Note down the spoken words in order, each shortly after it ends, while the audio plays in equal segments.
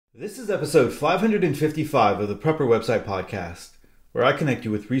This is episode 555 of the Prepper Website Podcast, where I connect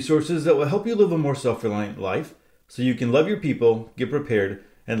you with resources that will help you live a more self-reliant life so you can love your people, get prepared,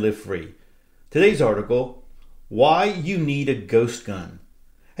 and live free. Today's article, Why You Need a Ghost Gun.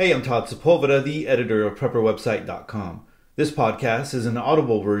 Hey, I'm Todd Sepulveda, the editor of PrepperWebsite.com. This podcast is an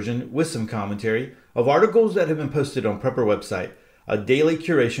audible version with some commentary of articles that have been posted on Prepper Website, a daily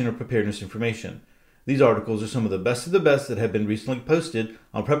curation of preparedness information. These articles are some of the best that have been recently posted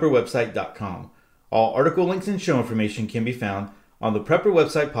on PrepperWebsite.com. All article links and show information can be found on the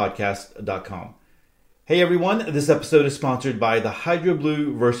PrepperWebsitePodcast.com. Hey everyone, this episode is sponsored by the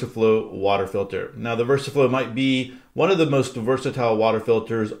HydroBlue VersaFlow water filter. Now the VersaFlow might be one of the most versatile water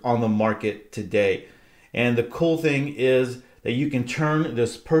filters on the market today. And the cool thing is that you can turn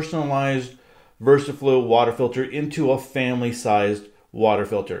this personalized VersaFlow water filter into a family-sized water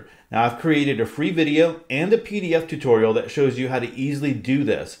filter. Now I've created a free video and a PDF tutorial that shows you how to easily do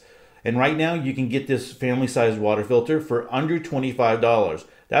this. And right now you can get this family-sized water filter for under $25.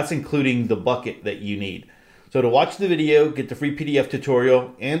 That's including the bucket that you need. So to watch the video, get the free PDF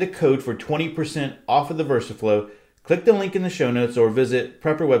tutorial and a code for 20% off of the VersaFlow, click the link in the show notes or visit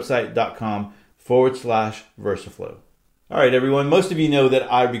prepperwebsite.com/VersaFlow. All right, everyone. Most of you know that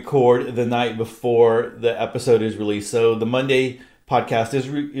I record the night before the episode is released. So the Monday podcast is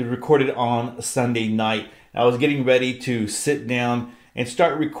recorded on Sunday night. I was getting ready to sit down and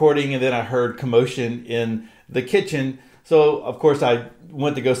start recording, and then I heard commotion in the kitchen. So, of course, I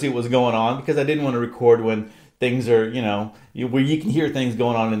went to go see what was going on because I didn't want to record when things are, where you can hear things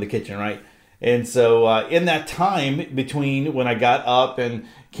going on in the kitchen, right? And so in that time between when I got up and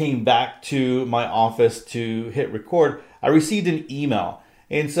came back to my office to hit record, I received an email.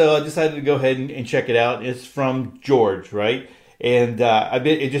 And so I decided to go ahead and check it out. It's from George, right? And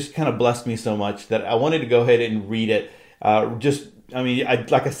it just kind of blessed me so much that I wanted to go ahead and read it.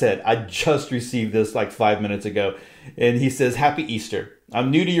 Like I said, I just received this like 5 minutes ago. And he says, "Happy Easter. I'm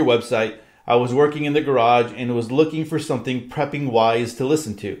new to your website. I was working in the garage and was looking for something prepping wise to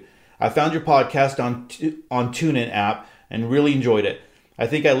listen to. I found your podcast on TuneIn app and really enjoyed it. I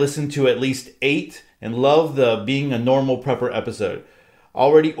think I listened to at least 8 and love the Being a Normal Prepper episode.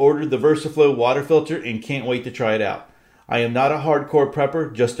 Already ordered the VersaFlow water filter and can't wait to try it out. I am not a hardcore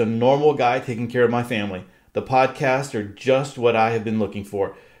prepper, just a normal guy taking care of my family. The podcasts are just what I have been looking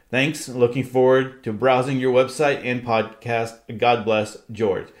for. Thanks. Looking forward to browsing your website and podcast. God bless,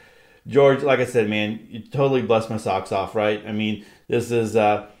 George." George, like I said, man, you totally blessed my socks off, right? I mean, this is,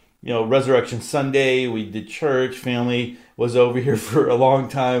 Resurrection Sunday. We did church. Family was over here for a long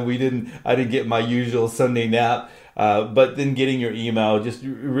time. I didn't get my usual Sunday nap, but then getting your email, just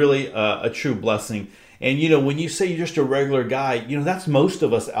really a true blessing. And, when you say you're just a regular guy, that's most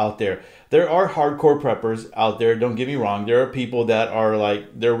of us out there. There are hardcore preppers out there, don't get me wrong. There are people that are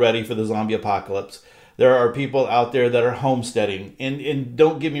like, they're ready for the zombie apocalypse. There are people out there that are homesteading. And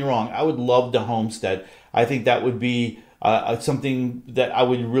don't get me wrong, I would love to homestead. I think that would be something that I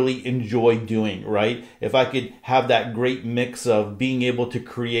would really enjoy doing, right? If I could have that great mix of being able to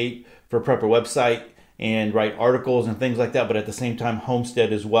create for Prepper Website and write articles and things like that, but at the same time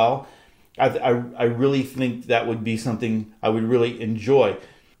homestead as well. I really think that would be something I would really enjoy.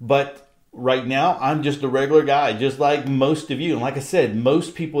 But right now, I'm just a regular guy, just like most of you. And like I said,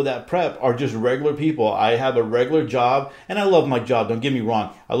 most people that prep are just regular people. I have a regular job, and I love my job. Don't get me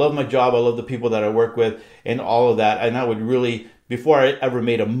wrong. I love my job. I love the people that I work with and all of that. And I would really, before I ever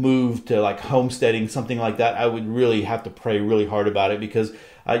made a move to like homesteading, something like that, I would really have to pray really hard about it because,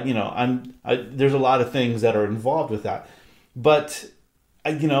 there's a lot of things that are involved with that. But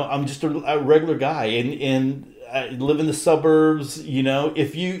I'm just a regular guy, and I live in the suburbs.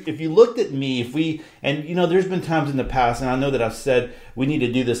 If you looked at me, there's been times in the past, and I know that I've said we need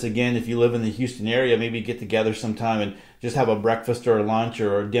to do this again. If you live in the Houston area, maybe get together sometime and just have a breakfast or a lunch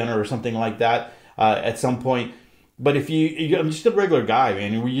or a dinner or something like that at some point. But I'm just a regular guy,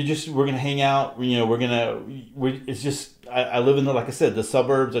 man. We're gonna hang out. It's just I live in like I said, the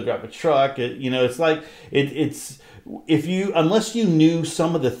suburbs. I drive a truck. It's like unless you knew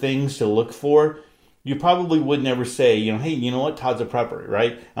some of the things to look for, you probably would never say, hey, you know what, Todd's a prepper,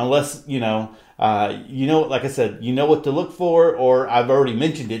 right? Unless, like I said, you know what to look for, or I've already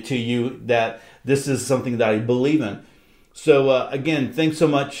mentioned it to you that this is something that I believe in. So again, thanks so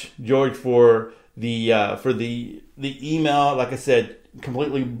much, George, for the email. Like I said,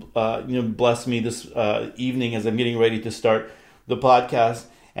 completely blessed me this evening as I'm getting ready to start the podcast.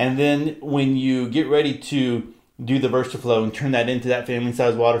 And then when you get ready to do the VersaFlow and turn that into that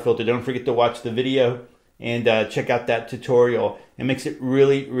family-sized water filter, don't forget to watch the video and check out that tutorial. It makes it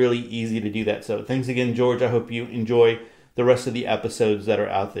really, really easy to do that. So thanks again, George. I hope you enjoy the rest of the episodes that are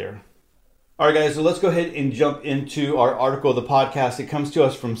out there. All right, guys, so let's go ahead and jump into our article of the podcast. It comes to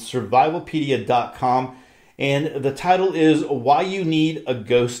us from survivalpedia.com, and the title is Why You Need a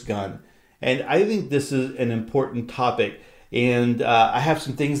Ghost Gun. And I think this is an important topic, and I have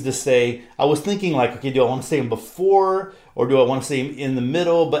some things to say. I was thinking like, okay, do I want to say them before or do I want to say them in the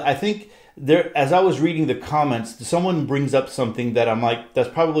middle? But I think there, as I was reading the comments, someone brings up something that I'm like, that's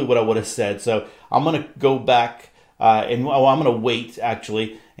probably what I would have said. So I'm going to go back I'm going to wait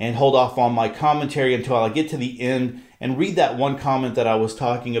actually and hold off on my commentary until I get to the end and read that one comment that I was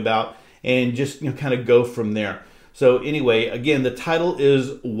talking about and just kind of go from there. So anyway, again, the title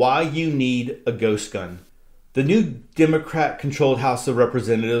is Why You Need a Ghost Gun. The new Democrat-controlled House of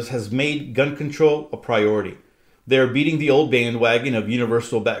Representatives has made gun control a priority. They are beating the old bandwagon of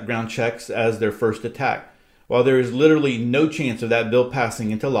universal background checks as their first attack. While there is literally no chance of that bill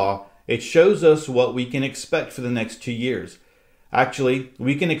passing into law, it shows us what we can expect for the next 2 years. Actually,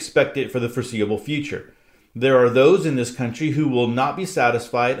 we can expect it for the foreseeable future. There are those in this country who will not be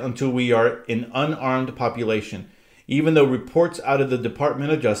satisfied until we are an unarmed population, even though reports out of the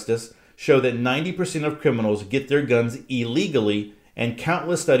Department of Justice show that 90% of criminals get their guns illegally, and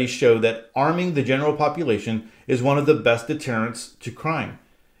countless studies show that arming the general population is one of the best deterrents to crime.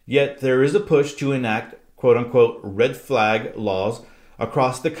 Yet there is a push to enact quote-unquote red flag laws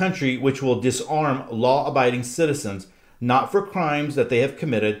across the country which will disarm law-abiding citizens, not for crimes that they have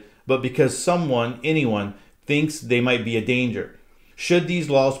committed, but because anyone, thinks they might be a danger. Should these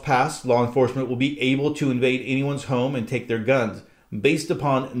laws pass, law enforcement will be able to invade anyone's home and take their guns, based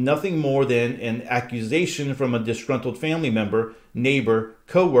upon nothing more than an accusation from a disgruntled family member, neighbor,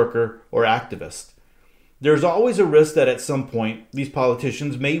 co-worker, or activist. There's always a risk that at some point, these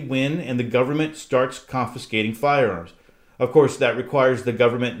politicians may win and the government starts confiscating firearms. Of course, that requires the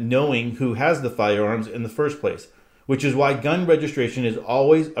government knowing who has the firearms in the first place, which is why gun registration is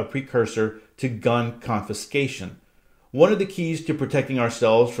always a precursor to gun confiscation. One of the keys to protecting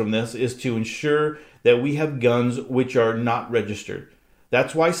ourselves from this is to ensure that we have guns which are not registered.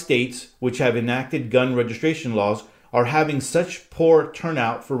 That's why states which have enacted gun registration laws are having such poor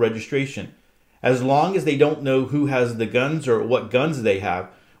turnout for registration. As long as they don't know who has the guns or what guns they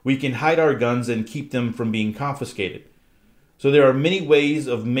have, we can hide our guns and keep them from being confiscated. So there are many ways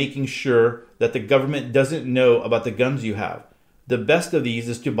of making sure that the government doesn't know about the guns you have. The best of these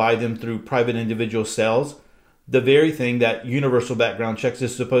is to buy them through private individual sales, the very thing that universal background checks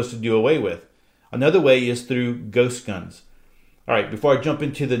is supposed to do away with. Another way is through ghost guns. All right, before I jump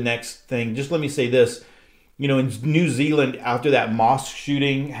into the next thing, just let me say this. In New Zealand, after that mosque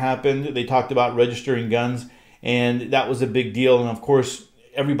shooting happened, they talked about registering guns, and that was a big deal. And of course,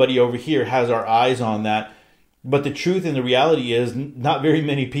 everybody over here has our eyes on that. But the truth and the reality is not very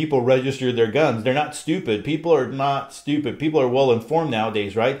many people register their guns. They're not stupid. People are not stupid. People are well informed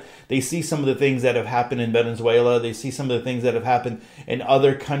nowadays, right? They see some of the things that have happened in Venezuela. They see some of the things that have happened in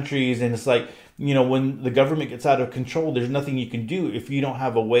other countries. And it's like, when the government gets out of control, there's nothing you can do if you don't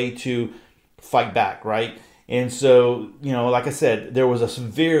have a way to fight back, right? And so, like I said, there was a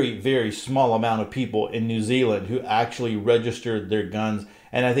very, very small amount of people in New Zealand who actually registered their guns.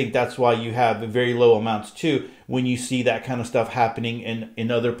 And I think that's why you have very low amounts too when you see that kind of stuff happening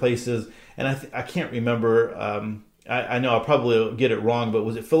in other places. And I can't remember. I know I'll probably get it wrong, but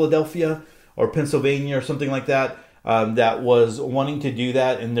was it Philadelphia or Pennsylvania or something like that that was wanting to do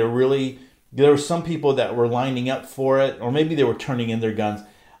that? And there were some people that were lining up for it, or maybe they were turning in their guns.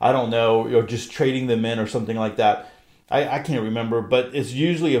 I don't know, or just trading them in or something like that. I can't remember, but it's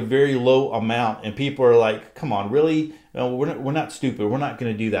usually a very low amount, and people are like, come on, really? No, we're not stupid. We're not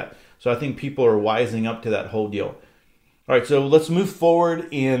going to do that. So I think people are wising up to that whole deal. All right, so let's move forward,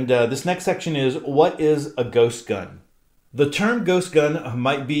 and this next section is, what is a ghost gun? The term ghost gun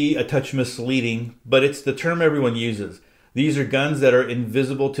might be a touch misleading, but it's the term everyone uses. These are guns that are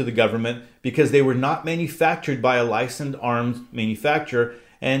invisible to the government because they were not manufactured by a licensed arms manufacturer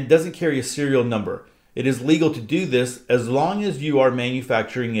and doesn't carry a serial number. It is legal to do this as long as you are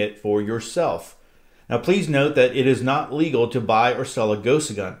manufacturing it for yourself. Now, please note that it is not legal to buy or sell a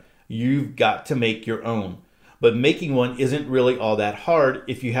ghost gun. You've got to make your own. But making one isn't really all that hard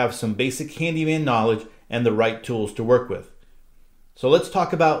if you have some basic handyman knowledge and the right tools to work with. So let's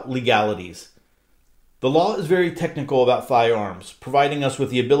talk about legalities. The law is very technical about firearms, providing us with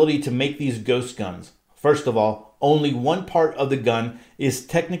the ability to make these ghost guns. First of all, only one part of the gun is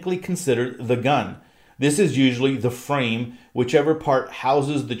technically considered the gun. This is usually the frame, whichever part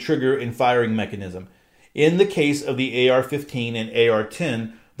houses the trigger and firing mechanism. In the case of the AR-15 and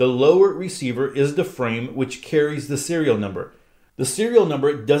AR-10, the lower receiver is the frame which carries the serial number. The serial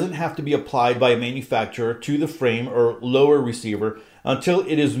number doesn't have to be applied by a manufacturer to the frame or lower receiver until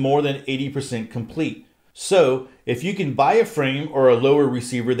it is more than 80% complete. So, if you can buy a frame or a lower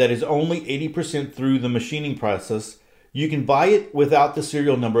receiver that is only 80% through the machining process, you can buy it without the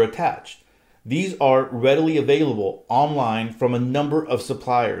serial number attached. These are readily available online from a number of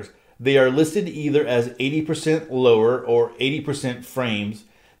suppliers. They are listed either as 80% lower or 80% frames,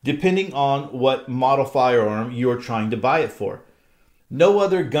 depending on what model firearm you are trying to buy it for. No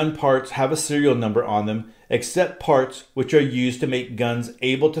other gun parts have a serial number on them except parts which are used to make guns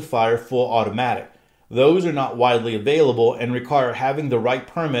able to fire full automatic. Those are not widely available and require having the right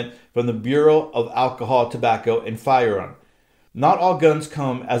permit from the Bureau of Alcohol, Tobacco, and Firearm. Not all guns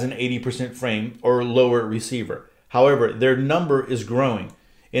come as an 80% frame or lower receiver. However, their number is growing.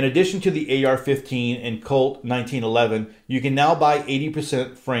 In addition to the AR-15 and Colt 1911, you can now buy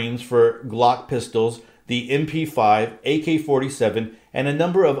 80% frames for Glock pistols, the MP5, AK-47, and a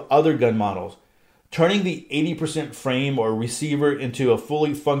number of other gun models. Turning the 80% frame or receiver into a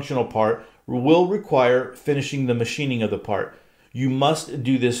fully functional part will require finishing the machining of the part. You must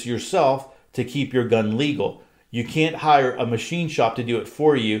do this yourself to keep your gun legal. You can't hire a machine shop to do it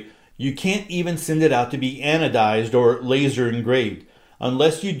for you. You can't even send it out to be anodized or laser engraved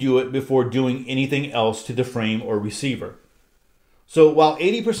unless you do it before doing anything else to the frame or receiver. So while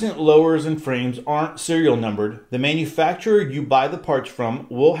 80% lowers and frames aren't serial numbered, the manufacturer you buy the parts from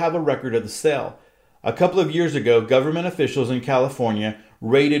will have a record of the sale. A couple of years ago, government officials in California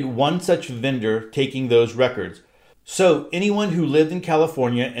raided one such vendor taking those records. So anyone who lived in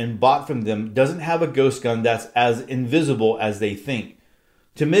California and bought from them doesn't have a ghost gun that's as invisible as they think.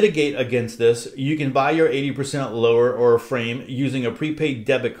 To mitigate against this, you can buy your 80% lower or a frame using a prepaid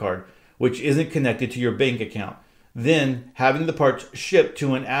debit card, which isn't connected to your bank account. Then having the parts shipped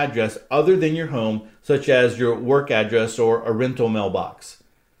to an address other than your home, such as your work address or a rental mailbox.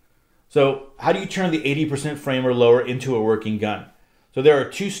 So how do you turn the 80% frame or lower into a working gun? So there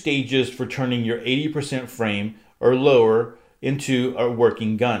are two stages for turning your 80% frame or lower into a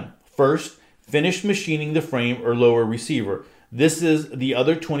working gun. First, finish machining the frame or lower receiver. This is the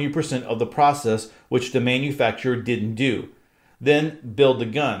other 20% of the process which the manufacturer didn't do. Then build the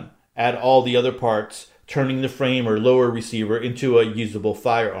gun. Add all the other parts, turning the frame or lower receiver into a usable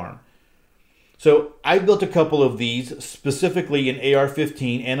firearm. So I built a couple of these, specifically an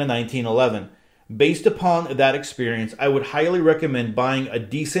AR-15 and a 1911. Based upon that experience, I would highly recommend buying a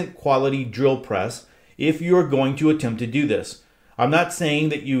decent quality drill press if you are going to attempt to do this. I'm not saying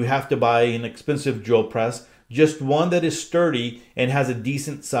that you have to buy an expensive drill press, just one that is sturdy and has a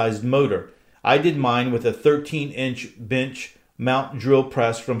decent sized motor. I did mine with a 13-inch bench mount drill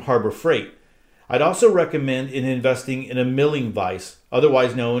press from Harbor Freight. I'd also recommend investing in a milling vise,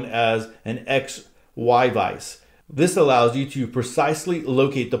 otherwise known as an XY vise. This allows you to precisely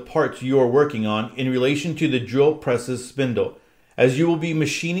locate the parts you are working on in relation to the drill press's spindle, as you will be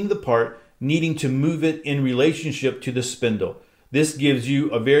machining the part, needing to move it in relationship to the spindle. This gives you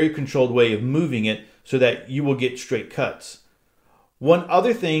a very controlled way of moving it so that you will get straight cuts. One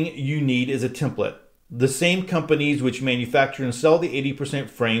other thing you need is a template. The same companies which manufacture and sell the 80%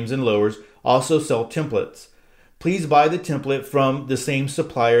 frames and lowers also sell templates. Please buy the template from the same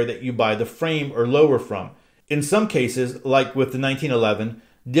supplier that you buy the frame or lower from. In some cases, like with the 1911,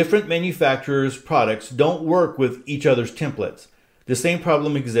 different manufacturers' products don't work with each other's templates. The same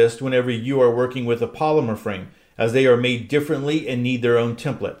problem exists whenever you are working with a polymer frame, as they are made differently and need their own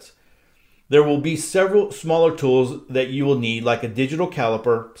templates. There will be several smaller tools that you will need, like a digital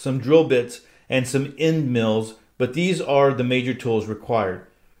caliper, some drill bits, and some end mills, but these are the major tools required.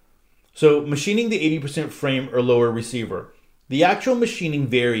 So machining the 80% frame or lower receiver. The actual machining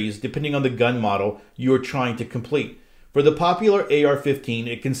varies depending on the gun model you are trying to complete. For the popular AR-15,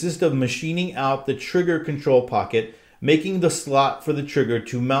 it consists of machining out the trigger control pocket, making the slot for the trigger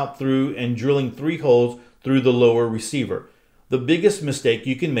to mount through, and drilling 3 holes through the lower receiver. The biggest mistake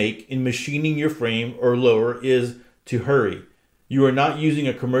you can make in machining your frame or lower is to hurry. You are not using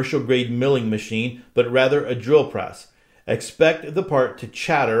a commercial grade milling machine, but rather a drill press. Expect the part to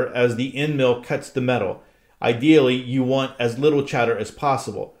chatter as the end mill cuts the metal. Ideally, you want as little chatter as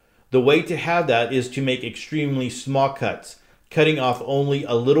possible. The way to have that is to make extremely small cuts, cutting off only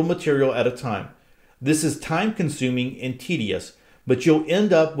a little material at a time. This is time consuming and tedious, but you'll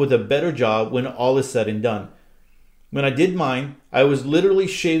end up with a better job when all is said and done. When I did mine, I was literally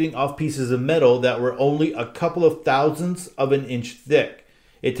shaving off pieces of metal that were only a couple of thousandths of an inch thick.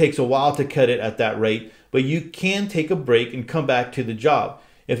 It takes a while to cut it at that rate, but you can take a break and come back to the job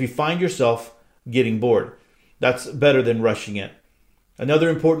if you find yourself getting bored. That's better than rushing it. Another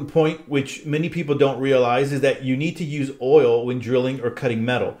important point, which many people don't realize, is that you need to use oil when drilling or cutting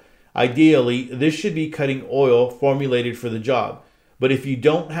metal. Ideally, this should be cutting oil formulated for the job. But if you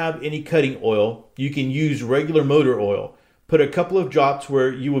don't have any cutting oil, you can use regular motor oil. Put a couple of drops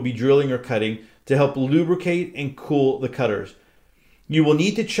where you will be drilling or cutting to help lubricate and cool the cutters. You will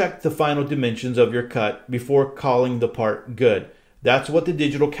need to check the final dimensions of your cut before calling the part good. That's what the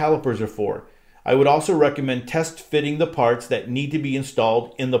digital calipers are for. I would also recommend test fitting the parts that need to be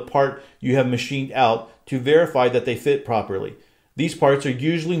installed in the part you have machined out to verify that they fit properly. These parts are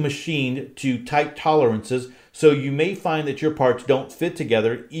usually machined to tight tolerances, so you may find that your parts don't fit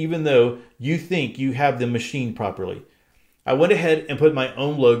together even though you think you have them machined properly. I went ahead and put my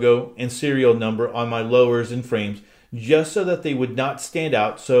own logo and serial number on my lowers and frames just so that they would not stand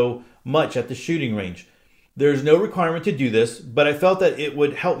out so much at the shooting range. There's no requirement to do this, but I felt that it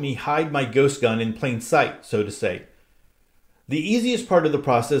would help me hide my ghost gun in plain sight, so to say. The easiest part of the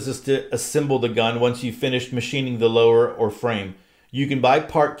process is to assemble the gun once you've finished machining the lower or frame. You can buy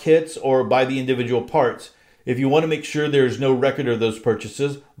part kits or buy the individual parts. If you want to make sure there is no record of those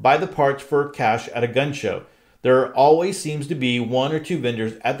purchases, buy the parts for cash at a gun show. There always seems to be one or two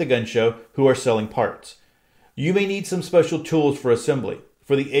vendors at the gun show who are selling parts. You may need some special tools for assembly.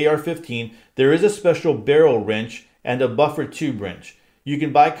 For the AR-15, there is a special barrel wrench and a buffer tube wrench. You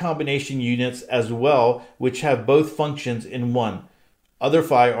can buy combination units as well, which have both functions in one. Other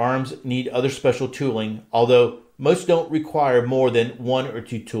firearms need other special tooling, although most don't require more than one or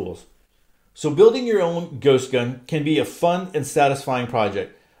two tools. So building your own ghost gun can be a fun and satisfying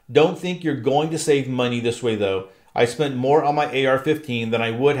project. Don't think you're going to save money this way though. I spent more on my AR-15 than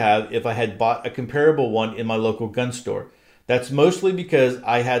I would have if I had bought a comparable one in my local gun store. That's mostly because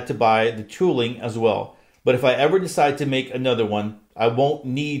I had to buy the tooling as well. But if I ever decide to make another one, I won't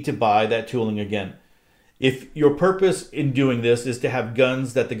need to buy that tooling again. If your purpose in doing this is to have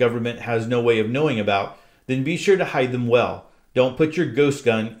guns that the government has no way of knowing about, then be sure to hide them well. Don't put your ghost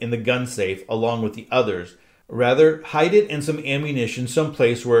gun in the gun safe along with the others. Rather, hide it in some ammunition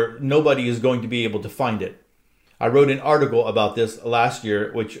someplace where nobody is going to be able to find it. I wrote an article about this last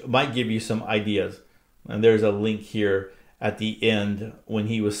year, which might give you some ideas. And there's a link here at the end when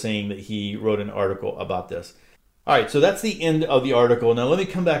he was saying that he wrote an article about this. All right, so that's the end of the article. Now let me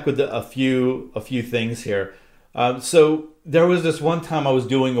come back with a few things here. So there was this one time I was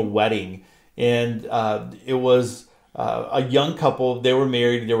doing a wedding, and it was a young couple. They were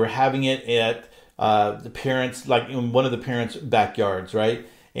married. They were having it at the parents, like in one of the parents' backyards, right?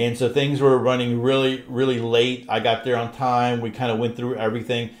 And so things were running really, really late. I got there on time. We kind of went through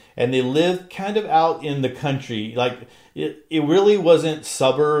everything. And they lived kind of out in the country. Like it really wasn't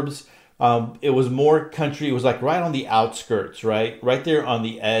suburbs. It was more country. It was like right on the outskirts, right? Right there on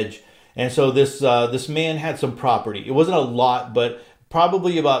the edge. And so this man had some property. It wasn't a lot, but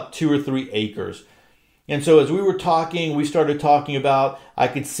probably about 2 or 3 acres. And so as we were talking, we started talking about, I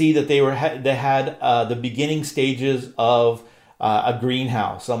could see that they had the beginning stages of a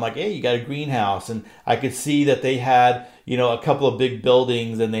greenhouse. So I'm like, hey, you got a greenhouse. And I could see that they had, a couple of big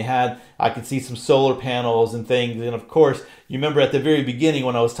buildings, and I could see some solar panels and things. And of course, you remember at the very beginning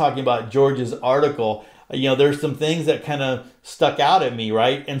when I was talking about George's article, there's some things that kind of stuck out at me,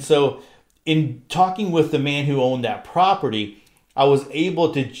 right? And so in talking with the man who owned that property, I was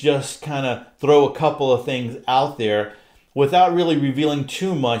able to just kind of throw a couple of things out there without really revealing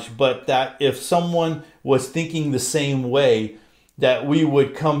too much, but that if someone was thinking the same way, that we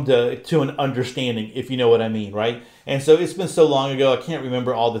would come to an understanding, if you know what I mean, right? And so it's been so long ago, I can't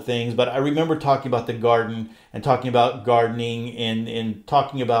remember all the things, but I remember talking about the garden and talking about gardening and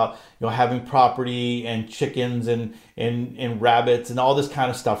talking about having property and chickens and rabbits and all this kind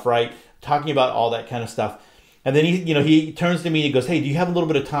of stuff, right? Talking about all that kind of stuff. And then he turns to me and he goes, hey, do you have a little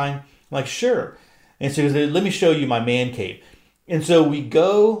bit of time? I'm like, sure. And so he goes, let me show you my man cave. And so we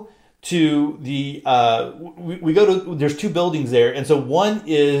go to there's 2 buildings there. And so one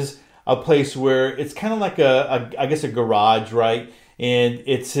is a place where it's kind of like I guess a garage, right? And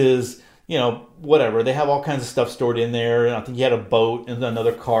it's his, whatever. They have all kinds of stuff stored in there. And I think he had a boat and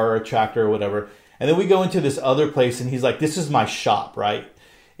another car or a tractor or whatever. And then we go into this other place and he's like, this is my shop, right?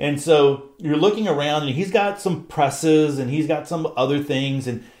 And so you're looking around and he's got some presses and he's got some other things,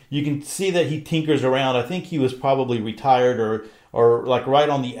 and you can see that he tinkers around. I think he was probably retired or like right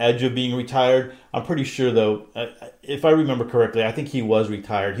on the edge of being retired. I'm pretty sure though, if I remember correctly, I think he was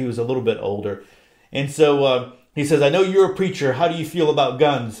retired. He was a little bit older. And so he says, I know you're a preacher. How do you feel about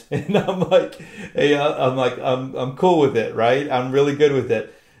guns? And I'm like, hey, I'm cool with it, right? I'm really good with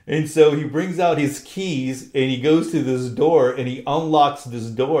it. And so he brings out his keys and he goes to this door and he unlocks this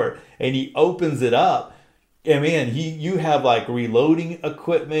door and he opens it up. Yeah, man, you have like reloading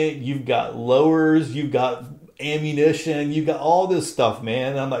equipment, you've got lowers, you've got ammunition, you've got all this stuff,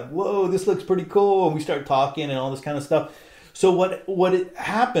 man. And I'm like, whoa, this looks pretty cool. And we start talking and all this kind of stuff. So what it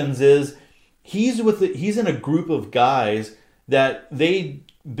happens is he's in a group of guys that they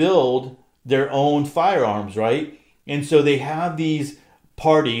build their own firearms, right? And so they have these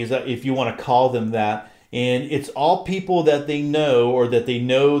parties, if you want to call them that, and it's all people that they know or that they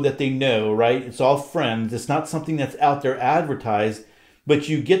know, right? It's all friends. It's not something that's out there advertised, but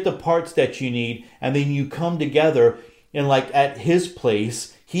you get the parts that you need, and then you come together. And like at his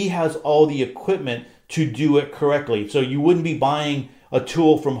place, he has all the equipment to do it correctly. So you wouldn't be buying a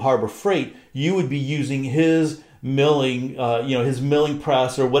tool from Harbor Freight. You would be using his milling, his milling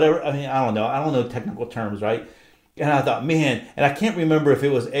press or whatever. I mean, I don't know technical terms, right? And I thought, man, and I can't remember if it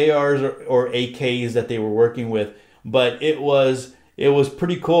was ARs or AKs that they were working with, but it was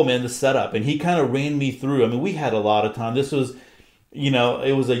pretty cool, man, the setup. And he kind of ran me through. I mean, we had a lot of time. This was,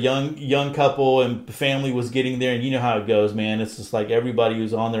 it was a young couple, and the family was getting there, and you know how it goes, man. It's just like everybody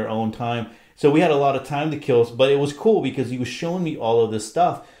was on their own time. So we had a lot of time to kill, but it was cool because he was showing me all of this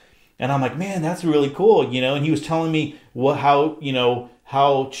stuff. And I'm like, man, that's really cool, and he was telling me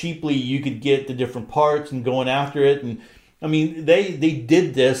how cheaply you could get the different parts and going after it. And I mean, they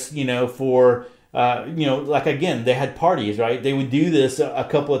did this, for, like, again, they had parties, right? They would do this a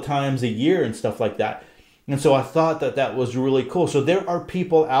couple of times a year and stuff like that. And so I thought that was really cool. So there are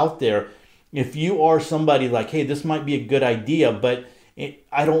people out there, if you are somebody like, hey, this might be a good idea, but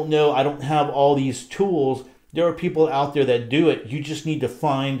I don't know, I don't have all these tools. There are people out there that do it. You just need to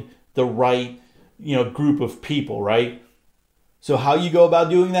find the right, group of people, right? So how you go about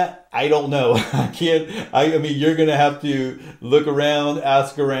doing that, I don't know. I mean, you're going to have to look around,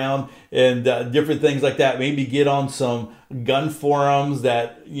 ask around, and different things like that. Maybe get on some gun forums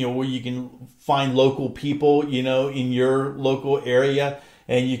that, where you can find local people, in your local area,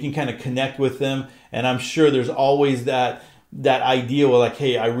 and you can kind of connect with them. And I'm sure there's always that idea where, like,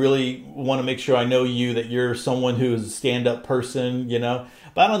 hey, I really want to make sure I know you, that you're someone who's a stand-up person, But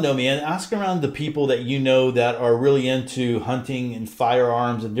I don't know, man. Ask around the people that you know that are really into hunting and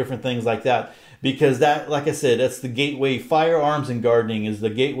firearms and different things like that. Because that, like I said, that's the gateway. Firearms and gardening is the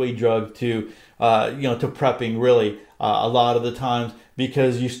gateway drug to, to prepping, really, a lot of the times.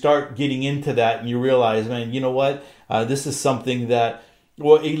 Because you start getting into that and you realize, man, you know what? This is something that,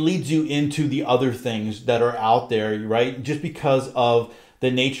 well, it leads you into the other things that are out there, right? Just because of the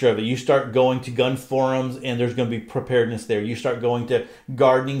nature of it. You start going to gun forums and there's going to be preparedness there. You start going to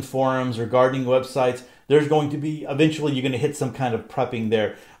gardening forums or gardening websites. There's going to be, eventually you're going to hit some kind of prepping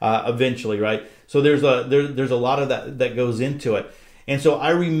there eventually, right? So there's a lot of that goes into it. And so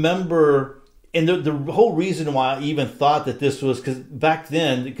I remember, and the whole reason why I even thought that this was, because back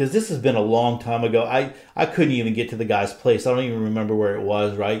then, because this has been a long time ago, I couldn't even get to the guy's place. I don't even remember where it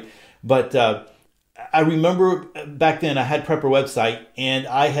was, right? But I remember back then I had Prepper website, and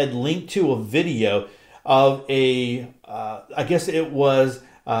I had linked to a video of I guess it was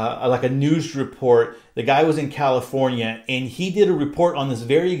like a news report. The guy was in California, and he did a report on this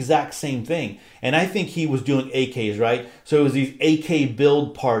very exact same thing. And I think he was doing AKs, right? So it was these AK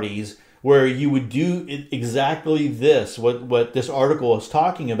build parties where you would do exactly this, what this article is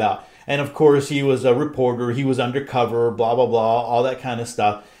talking about. And of course, he was a reporter, he was undercover, blah, blah, blah, all that kind of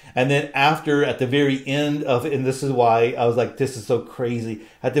stuff. And then at the very end of, and this is why I was like, this is so crazy.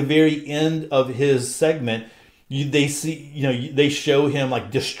 At the very end of his segment, they show him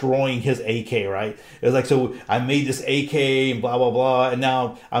like destroying his AK, right? It was like, so I made this AK and blah, blah, blah, and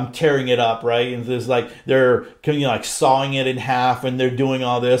now I'm tearing it up, right? And there's like, they're like sawing it in half, and they're doing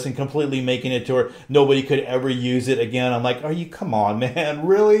all this and completely making it to where nobody could ever use it again. I'm like, come on, man,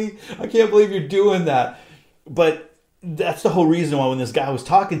 really? I can't believe you're doing that. But that's the whole reason why when this guy was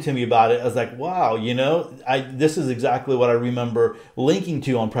talking to me about it, I was like, wow, this is exactly what I remember linking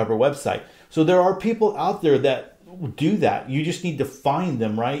to on Prepper website. So there are people out there that do that. You just need to find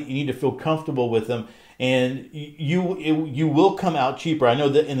them, right? You need to feel comfortable with them, and you will come out cheaper. I know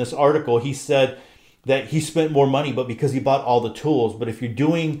that in this article, he said that he spent more money, but because he bought all the tools. But if you're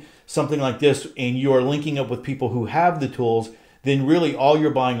doing something like this and you are linking up with people who have the tools, then really all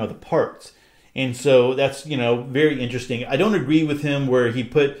you're buying are the parts. And so that's, very interesting. I don't agree with him where he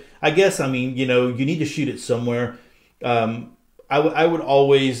put, I guess, you need to shoot it somewhere. I would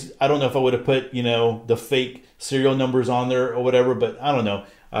always, I don't know if I would have put, the fake serial numbers on there or whatever, but I don't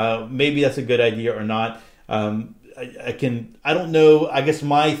know. Maybe that's a good idea or not. I don't know. I guess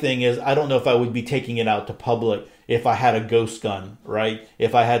my thing is, I don't know if I would be taking it out to public if I had a ghost gun, right?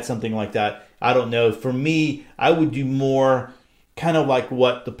 If I had something like that. I don't know. For me, I would do more kind of like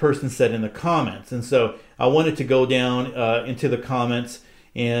what the person said in the comments. And so I wanted to go down into the comments,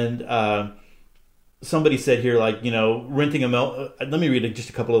 and somebody said here, like, renting a let me read just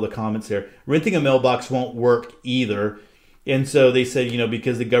a couple of the comments here. Renting a mailbox won't work either. And so they said,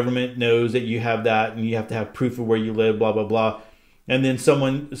 because the government knows that you have that and you have to have proof of where you live, blah, blah, blah. And then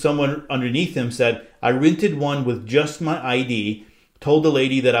someone underneath him said, I rented one with just my ID, told the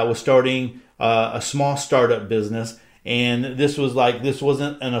lady that I was starting a small startup business. And this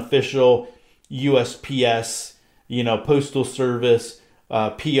wasn't an official USPS, postal service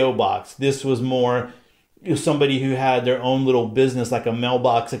PO box. This was more somebody who had their own little business, like a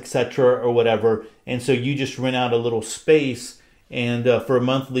mailbox, etc., or whatever. And so you just rent out a little space and for a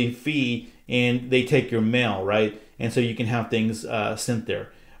monthly fee, and they take your mail, right? And so you can have things sent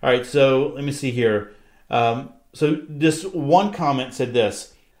there. All right, so let me see here. So this one comment said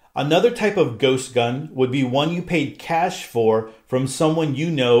this: another type of ghost gun would be one you paid cash for from someone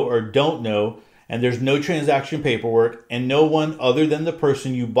you know or don't know, and there's no transaction paperwork, and no one other than the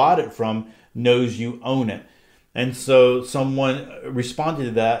person you bought it from knows you own it. And so someone responded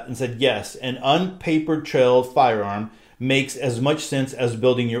to that and said, yes, an unpaper trailed firearm makes as much sense as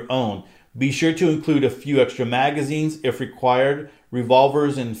building your own. Be sure to include a few extra magazines if required.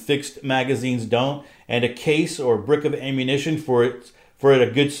 Revolvers and fixed magazines don't, and a case or brick of ammunition for it's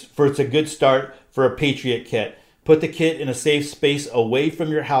a good start for a Patriot kit. Put the kit in a safe space away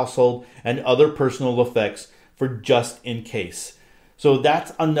from your household and other personal effects for just in case. So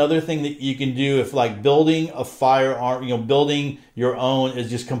that's another thing that you can do if, like, building a firearm, building your own is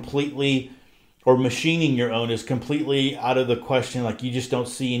just completely, or machining your own is completely out of the question. Like, you just don't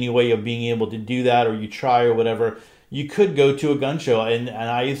see any way of being able to do that, or you try or whatever. You could go to a gun show, and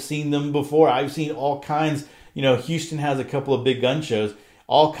I've seen them before. I've seen all kinds. Houston has a couple of big gun shows.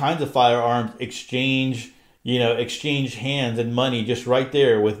 All kinds of firearms exchange hands and money just right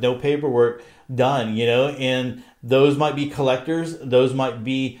there with no paperwork done, and those might be collectors. Those might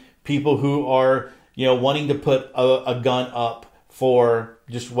be people who are, wanting to put a gun up for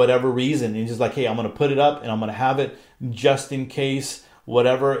just whatever reason. And just like, hey, I'm going to put it up and I'm going to have it just in case,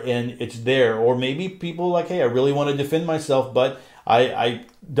 whatever, and it's there. Or maybe people like, hey, I really want to defend myself, but I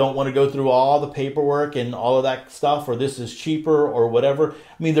don't want to go through all the paperwork and all of that stuff, or this is cheaper or whatever.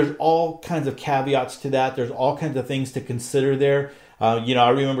 I mean, there's all kinds of caveats to that. There's all kinds of things to consider there. I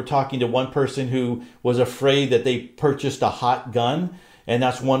remember talking to one person who was afraid that they purchased a hot gun. And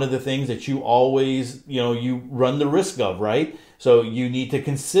that's one of the things that you always, you run the risk of, right? So you need to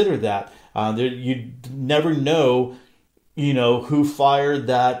consider that. You never know, who fired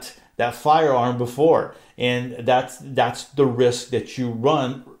that firearm before. And that's the risk that you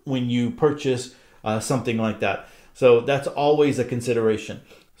run when you purchase something like that. So that's always a consideration.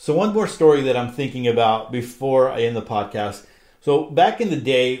 So one more story that I'm thinking about before I end the podcast. So back in the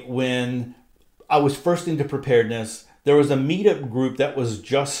day when I was first into preparedness, there was a meetup group that was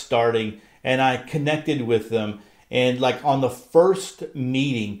just starting, and I connected with them. And like on the first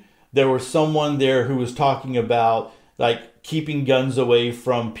meeting, there was someone there who was talking about like keeping guns away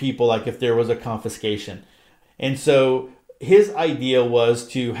from people, like if there was a confiscation. And so his idea was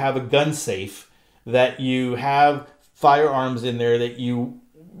to have a gun safe, that you have firearms in there that you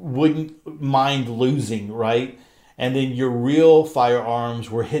wouldn't mind losing, right? And then your real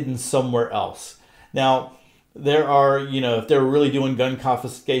firearms were hidden somewhere else. Now, there are, if they're really doing gun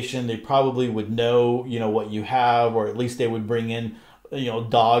confiscation, they probably would know, what you have, or at least they would bring in,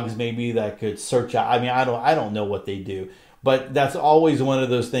 dogs maybe that could search out. I mean, I don't know what they do, but that's always one of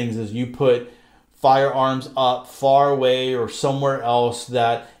those things, is you put firearms up far away or somewhere else,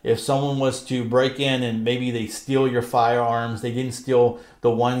 that if someone was to break in and maybe they steal your firearms, they didn't steal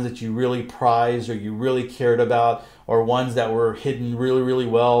the ones that you really prized or you really cared about, or ones that were hidden really, really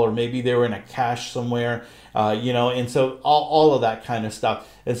well, or maybe they were in a cache somewhere, and so all of that kind of stuff.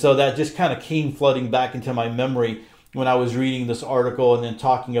 And so that just kind of came flooding back into my memory when I was reading this article and then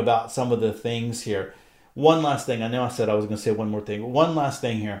talking about some of the things here. One last thing. I know I said I was going to say one more thing. One last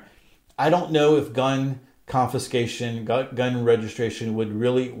thing here. I don't know if gun confiscation, gun registration would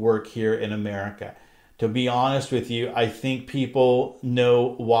really work here in America. To be honest with you, I think people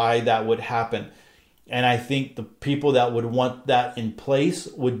know why that would happen. And I think the people that would want that in place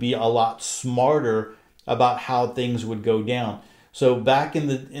would be a lot smarter about how things would go down. So back in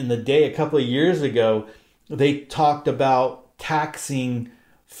the day, a couple of years ago, they talked about taxing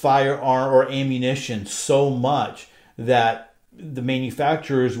firearm or ammunition so much that the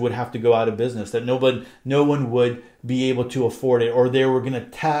manufacturers would have to go out of business, that no one would be able to afford it, or they were going to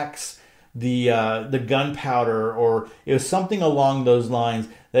tax the gunpowder, or it was something along those lines,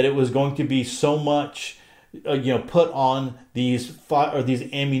 that it was going to be so much, put on these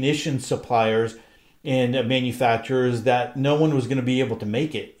ammunition suppliers and manufacturers that no one was going to be able to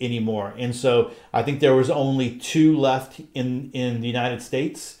make it anymore. And so I think there was only 2 left in the United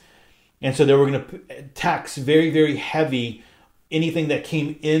States. And so they were going to tax very, very heavy anything that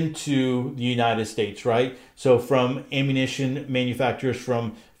came into the United States, right? So from ammunition manufacturers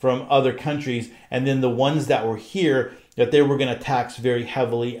from other countries, and then the ones that were here, that they were going to tax very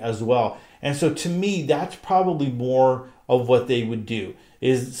heavily as well. And so to me, that's probably more of what they would do,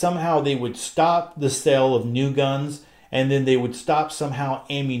 is somehow they would stop the sale of new guns, and then they would stop somehow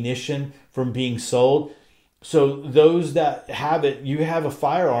ammunition from being sold. So those that have it, you have a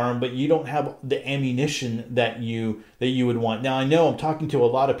firearm, but you don't have the ammunition that you would want. Now I know I'm talking to a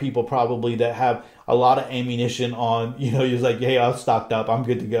lot of people probably that have a lot of ammunition on. You're like, hey, I'm stocked up, I'm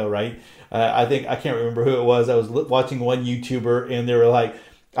good to go, right? I can't remember who it was. I was watching one YouTuber, and they were like,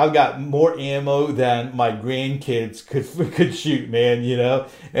 I've got more ammo than my grandkids could shoot, man,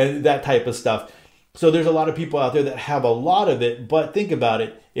 and that type of stuff. So there's a lot of people out there that have a lot of it, but think about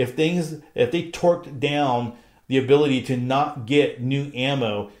it. If they torqued down the ability to not get new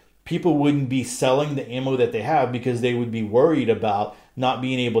ammo, people wouldn't be selling the ammo that they have because they would be worried about not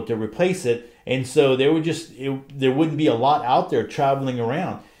being able to replace it. And so there wouldn't be a lot out there traveling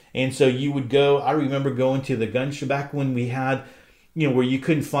around. And so you would go, I remember going to the gun shop back when we had, where you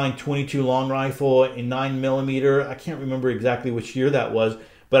couldn't find 22 long rifle and 9mm. I can't remember exactly which year that was,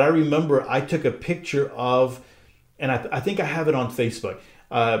 but I remember I took a picture of, and I think I have it on Facebook.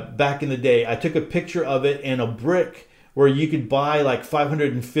 Back in the day, I took a picture of it in a brick where you could buy like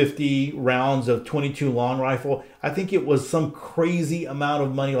 550 rounds of 22 long rifle. I think it was some crazy amount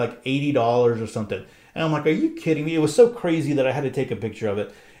of money, like $80 or something. And I'm like, are you kidding me? It was so crazy that I had to take a picture of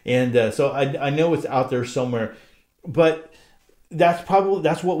it. And so I know it's out there somewhere, but that's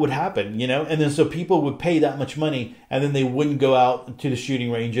what would happen, and then so people would pay that much money, and then they wouldn't go out to the shooting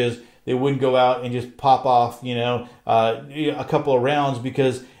ranges. They wouldn't go out and just pop off, a couple of rounds,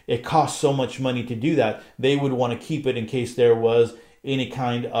 because it costs so much money to do that. They would want to keep it in case there was any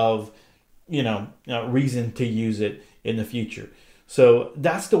kind of, reason to use it in the future. So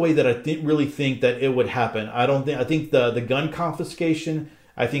that's the way that I really think that it would happen. I think the gun confiscation,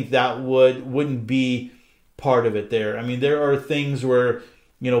 I think that wouldn't be part of it there. I mean, there are things where,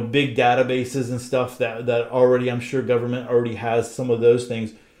 big databases and stuff that already, I'm sure government already has some of those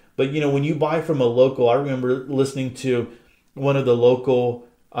things. But, when you buy from a local, I remember listening to one of the local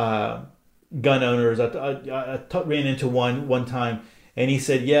gun owners. I ran into one time, and he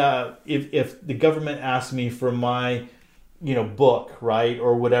said, yeah, if the government asked me for my, book, right,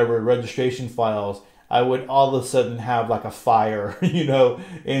 or whatever, registration files, I would all of a sudden have like a fire,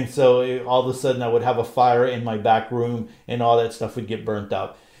 and so all of a sudden I would have a fire in my back room, and all that stuff would get burnt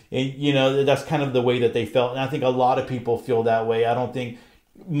up. And, that's kind of the way that they felt. And I think a lot of people feel that way. I don't think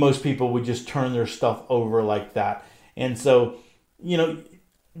most people would just turn their stuff over like that. And so,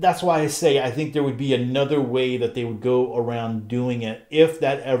 that's why I say I think there would be another way that they would go around doing it if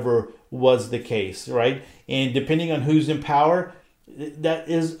that ever was the case, right? And depending on who's in power, that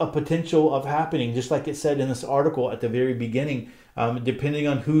is a potential of happening, just like it said in this article at the very beginning, depending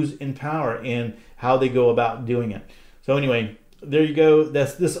on who's in power and how they go about doing it. So anyway, there you go.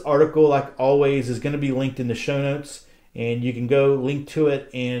 This article, like always, is going to be linked in the show notes, and you can go link to it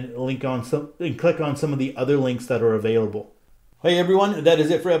and click on some of the other links that are available. Hey everyone, that is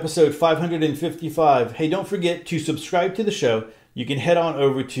it for episode 555. Hey, don't forget to subscribe to the show. You can head on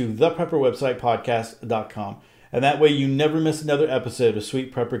over to theprepperwebsitepodcast.com. And that way you never miss another episode of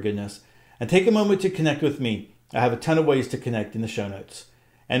Sweet Prepper Goodness. And take a moment to connect with me. I have a ton of ways to connect in the show notes.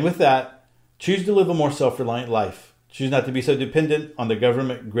 And with that, choose to live a more self-reliant life. Choose not to be so dependent on the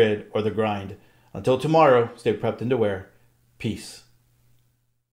government, grid, or the grind. Until tomorrow, stay prepped and aware. Peace.